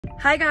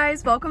Hi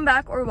guys, welcome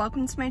back or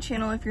welcome to my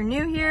channel if you're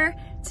new here.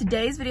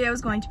 Today's video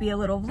is going to be a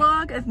little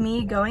vlog of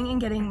me going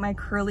and getting my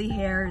curly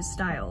hair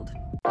styled.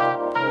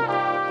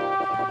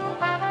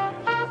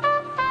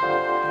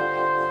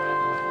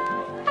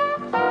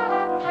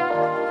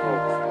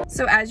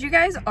 So as you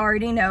guys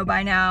already know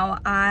by now,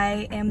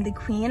 I am the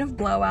queen of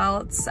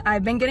blowouts.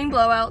 I've been getting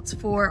blowouts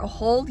for a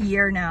whole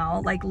year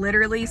now, like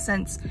literally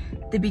since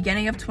the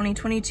beginning of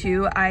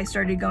 2022. I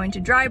started going to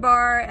Dry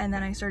Bar and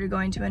then I started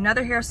going to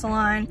another hair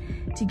salon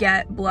to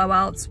get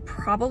blowouts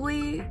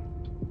probably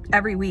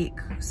every week,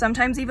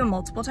 sometimes even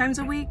multiple times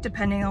a week,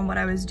 depending on what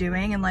I was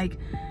doing and like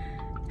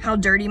how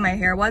dirty my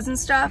hair was and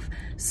stuff.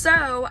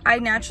 So I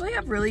naturally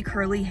have really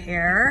curly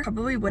hair.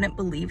 Probably wouldn't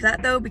believe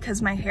that though,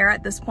 because my hair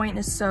at this point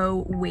is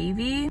so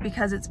wavy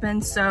because it's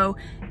been so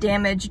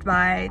damaged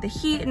by the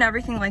heat and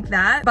everything like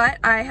that. But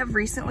I have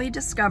recently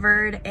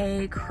discovered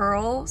a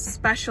curl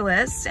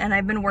specialist and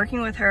I've been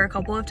working with her a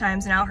couple of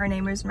times now. Her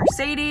name is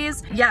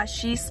Mercedes. Yeah,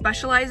 she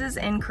specializes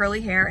in curly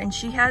hair and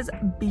she has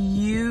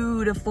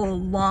beautiful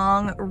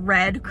long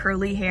red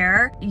curly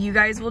hair. You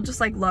guys will just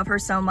like love her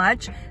so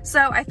much.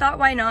 So I thought,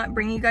 why not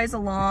bring you guys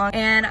along,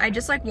 and I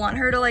just like want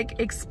her to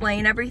like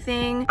explain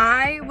everything.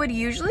 I would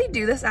usually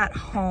do this at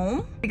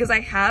home because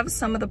I have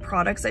some of the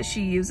products that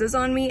she uses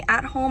on me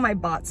at home. I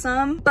bought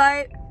some,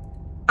 but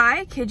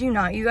I kid you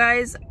not, you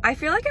guys, I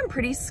feel like I'm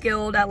pretty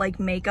skilled at like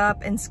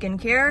makeup and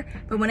skincare,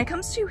 but when it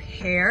comes to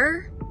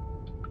hair,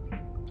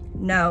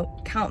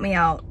 no, count me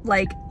out.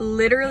 Like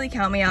literally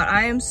count me out.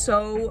 I am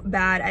so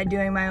bad at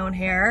doing my own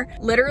hair.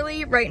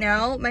 Literally right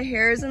now, my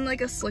hair is in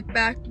like a slick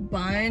back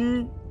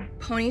bun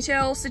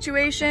ponytail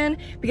situation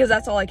because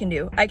that's all I can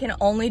do. I can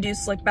only do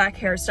slick back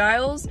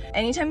hairstyles.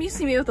 Anytime you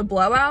see me with a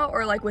blowout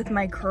or like with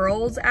my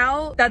curls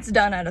out, that's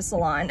done at a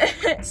salon.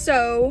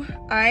 So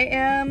I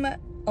am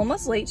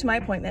almost late to my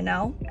appointment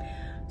now.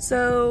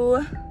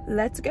 So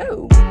let's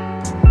go.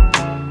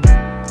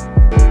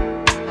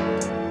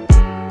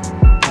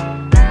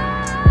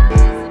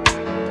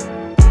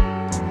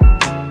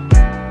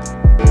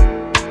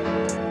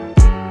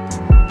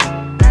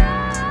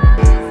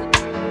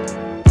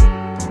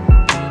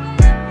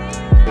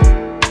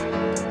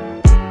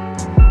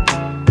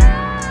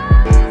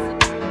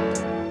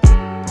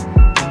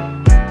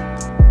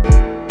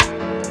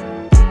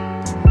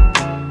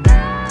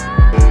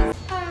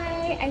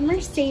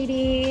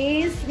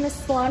 Mercedes. Miss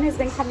Sloan has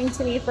been coming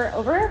to me for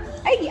over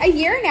a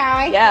year now,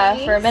 I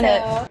think. For a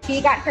minute. So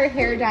she got her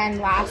hair done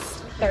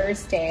last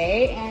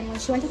Thursday, and when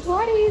she went to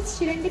Pilates,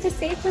 she didn't get to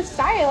save her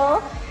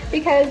style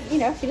because, you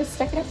know, she just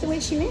stuck it up the way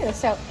she knew.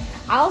 So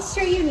I'll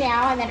show you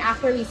now, and then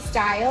after we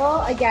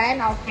style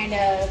again, I'll kind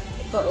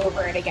of go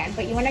over it again.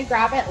 But you want to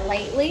grab it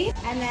lightly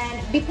and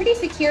then be pretty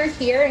secure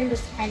here and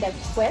just kind of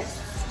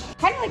twist,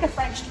 kind of like a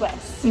French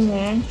twist.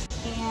 And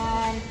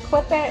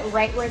clip it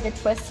right where the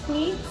twist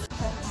meets.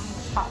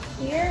 Top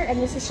here,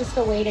 and this is just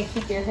a way to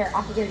keep your hair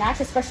off of your neck,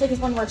 especially because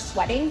when we're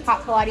sweating,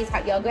 hot Pilates,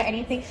 hot yoga,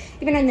 anything,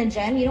 even in the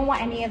gym, you don't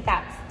want any of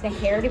that, the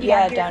hair to be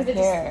down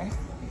here.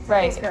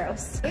 Right. It's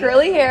gross.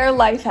 Curly hair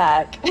life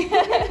hack.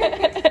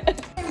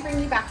 And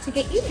bring you back to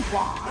get you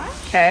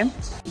washed. Okay.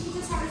 You can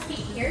just have a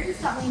seat here,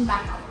 just not lean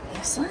back on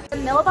this. The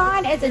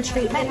Millabond is a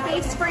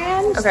treatment-based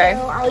brand. Okay.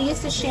 So I'll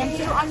use the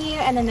shampoo on you,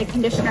 and then the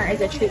conditioner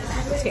is a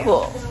treatment too.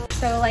 Cool.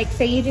 So like,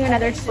 say you do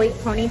another sleek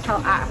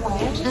ponytail at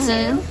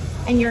home.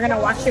 And you're gonna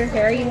wash your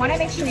hair, you want to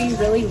make sure you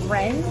really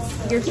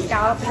rinse your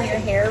scalp and your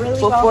hair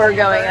really well before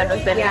going in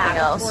with anything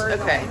else.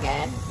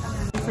 Okay.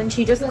 Since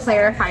you just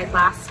clarified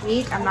last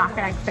week, I'm not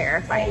gonna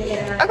clarify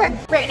here. Okay.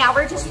 Right now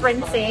we're just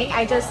rinsing.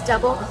 I just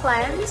double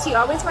cleanse. You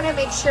always want to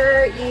make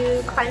sure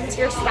you cleanse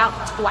your scalp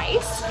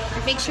twice.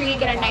 Make sure you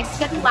get a nice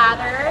good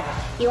lather.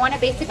 You want to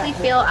basically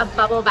feel a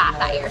bubble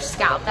bath at your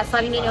scalp. That's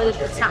letting you know that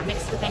it's not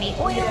mixed with any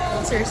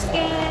oils or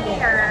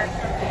skin or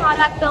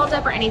product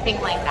buildup or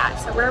anything like that.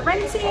 So we're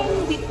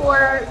rinsing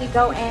before we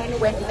go in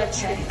with the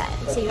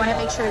treatment. So you want to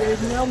make sure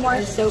there's no more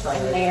soap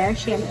in there,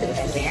 shampoo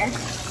in there.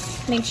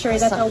 Make sure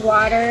that the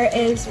water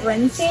is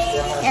rinsing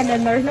and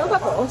then there's no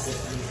bubbles.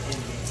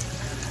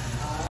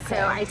 So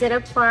I did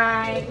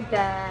apply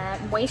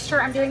the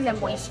moisture. I'm doing the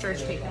moisture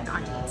treatment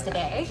on you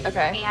today.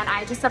 Okay. And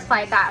I just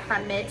applied that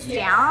from mids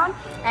down.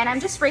 And I'm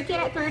just raking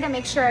it through to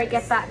make sure I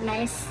get that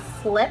nice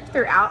slip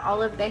throughout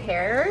all of the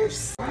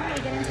hairs. I'm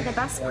gonna get into the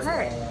best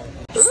part.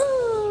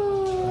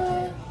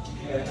 Ooh.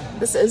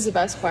 This is the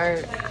best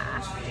part.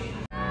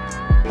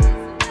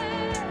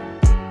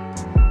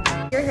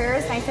 Your hair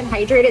is nice and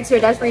hydrated, so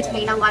it does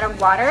retain a lot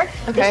of water.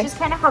 Okay. This just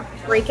kind of helps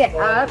break it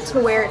up to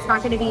where it's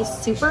not going to be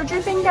super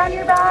dripping down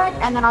your back,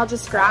 and then I'll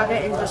just grab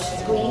it and just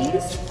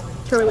squeeze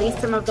to release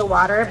some of the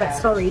water, but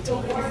still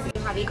retain.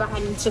 Have you go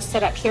ahead and just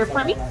sit up here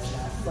for me?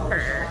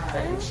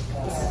 Perfect.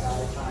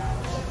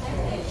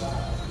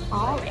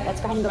 All right, let's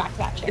go ahead and go back to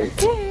that chair.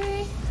 Okay.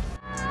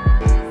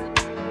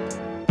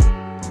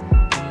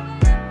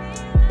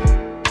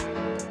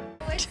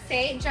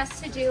 Say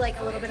just to do like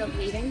a little bit of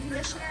leave-in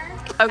conditioner.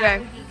 Okay.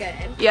 That would be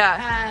good.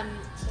 Yeah.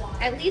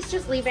 at least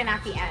just leave it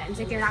at the ends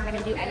if you're not going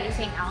to do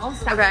anything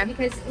else. Okay.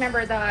 Because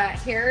remember, the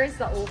hair is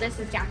the oldest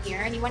is down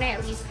here, and you want to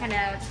at least kind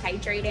of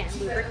hydrate it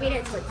and lubricate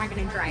it so it's not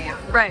going to dry out.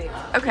 Right.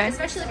 Okay.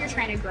 Especially if you're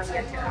trying to grow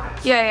your hair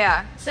out. Yeah,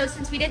 yeah. So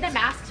since we did the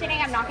mask today,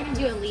 I'm not going to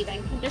do a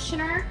leave-in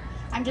conditioner.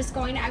 I'm just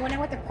going to, I went in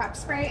with the prep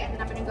spray, and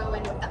then I'm going to go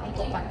in with the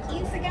Uncle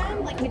Bunkies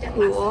again, like we did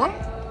last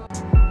time.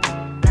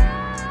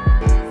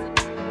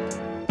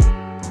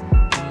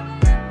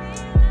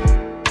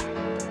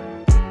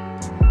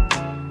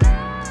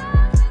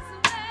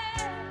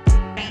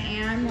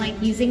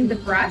 Using the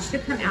brush to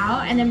come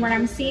out, and then when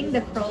I'm seeing the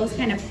curls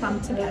kind of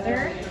clump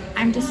together,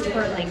 I'm just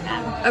twirling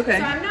them. Okay.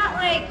 So I'm not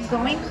like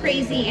going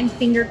crazy and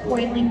finger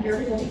coiling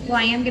your whole, well,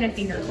 I am gonna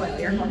finger coil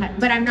your whole head,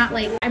 but I'm not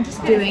like, I'm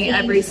just doing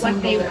every single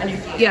what they want to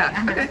do.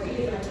 Yeah. Okay.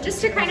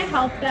 Just to kind of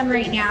help them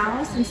right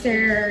now, since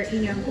they're,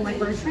 you know,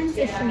 we're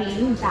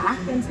transitioning back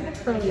into the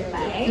curly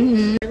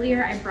way.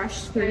 Earlier I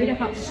brushed through to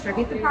help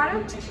distribute the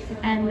product,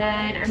 and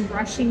then I'm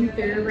brushing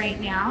through right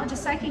now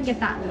just so I can get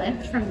that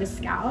lift from the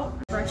scalp.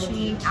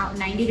 Brushing out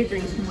 90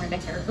 degrees from where the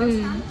hair goes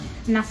down,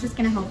 and that's just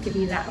going to help give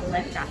you that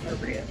lift at the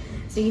root.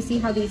 So you see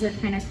how these are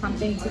kind of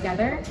clumping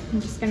together? I'm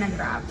just going to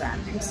grab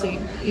them and see.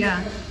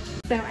 Yeah.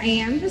 So I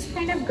am just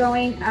kind of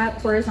going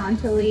up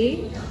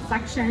horizontally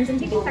sections and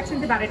taking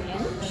sections about 1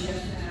 inch.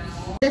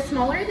 The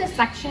smaller the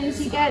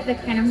sections you get, the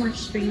kind of more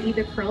stringy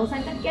the curls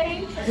end up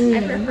getting.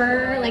 I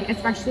prefer, like,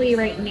 especially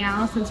right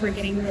now since we're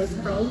getting those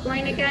curls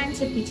going again,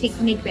 to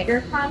make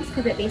bigger clumps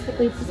because it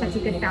basically sets a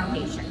good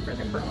foundation for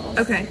the curls.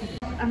 Okay.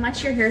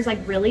 Unless your hair is like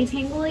really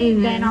tangly,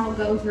 then I'll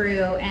go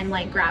through and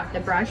like grab the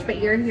brush, but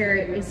your hair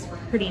is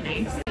pretty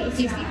nice. So you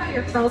see how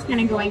your curl's kind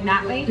of going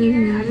that way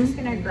here? I'm just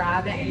gonna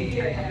grab it and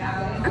turn it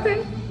that way.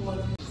 Okay.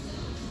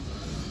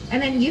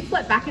 And then you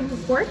flip back and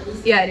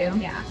forth? Yeah, I do.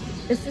 Yeah.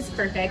 This is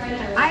perfect.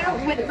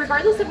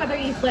 Regardless of whether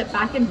you flip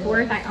back and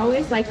forth, I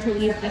always like to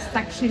leave this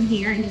section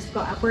here and just go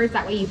upwards.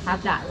 That way you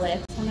have that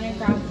lift. So I'm gonna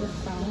grab the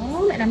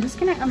foam and I'm just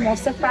gonna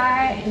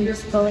emulsify and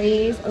just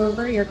glaze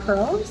over your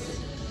curls.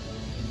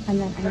 And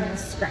then I'm gonna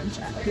scrunch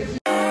up.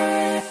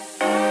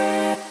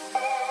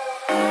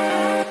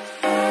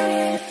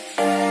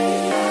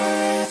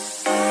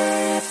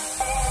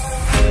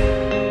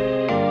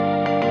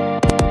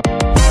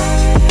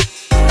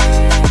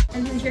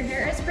 And since your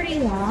hair is pretty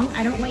long,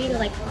 I don't want you to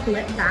like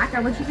flip back.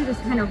 I want you to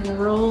just kind of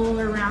roll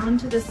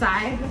around to the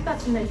side with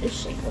that and then just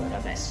shake a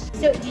little bit.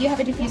 So do you have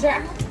a diffuser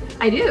at home?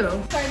 I do.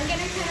 So I'm gonna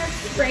kind of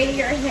spray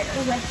your hair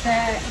with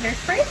the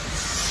hairspray.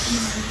 And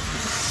then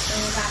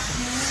throw that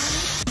in.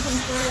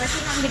 Since we're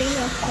working on getting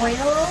those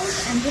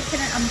coils, I'm just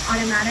gonna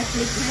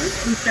automatically pinch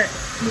and start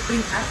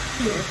swooping up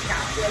to your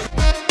scalp.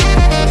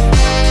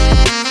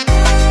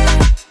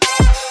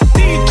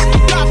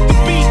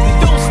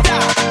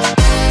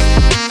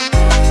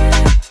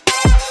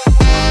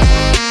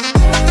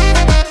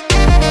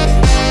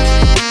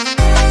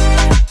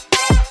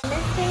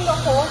 Mixing the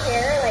whole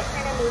hair, like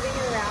kind of moving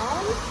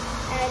around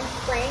and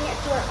spraying it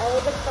to where all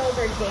of the curls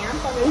are damp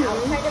on the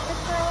outside of the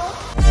curl.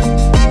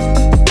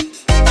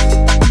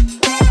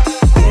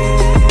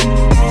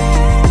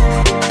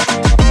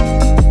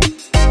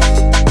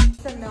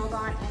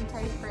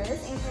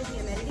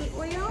 Anti-humidity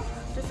oil,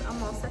 just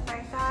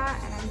emulsify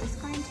that, and I'm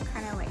just going to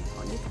kind of like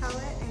ponytail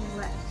it and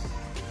let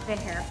the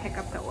hair pick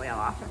up the oil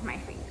off of my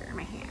finger,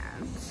 my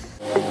hands.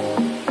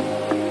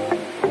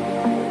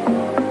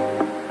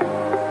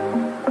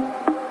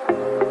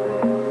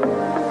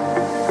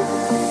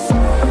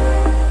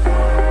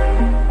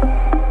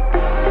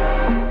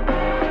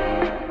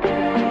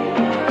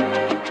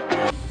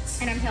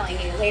 And I'm telling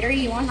you, later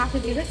you won't have to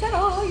do this at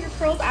all. Your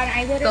curls,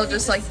 I literally They'll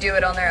just like do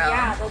it on their own.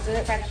 Yeah, they'll do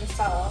it by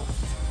themselves.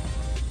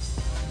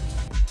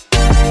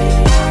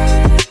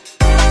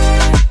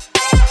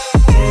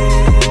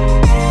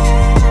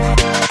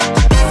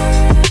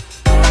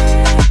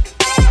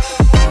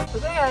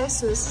 Okay guys,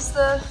 so this is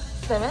the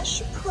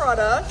finished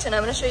product, and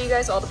I'm going to show you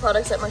guys all the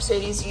products that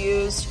Mercedes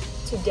used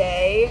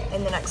today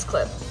in the next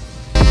clip.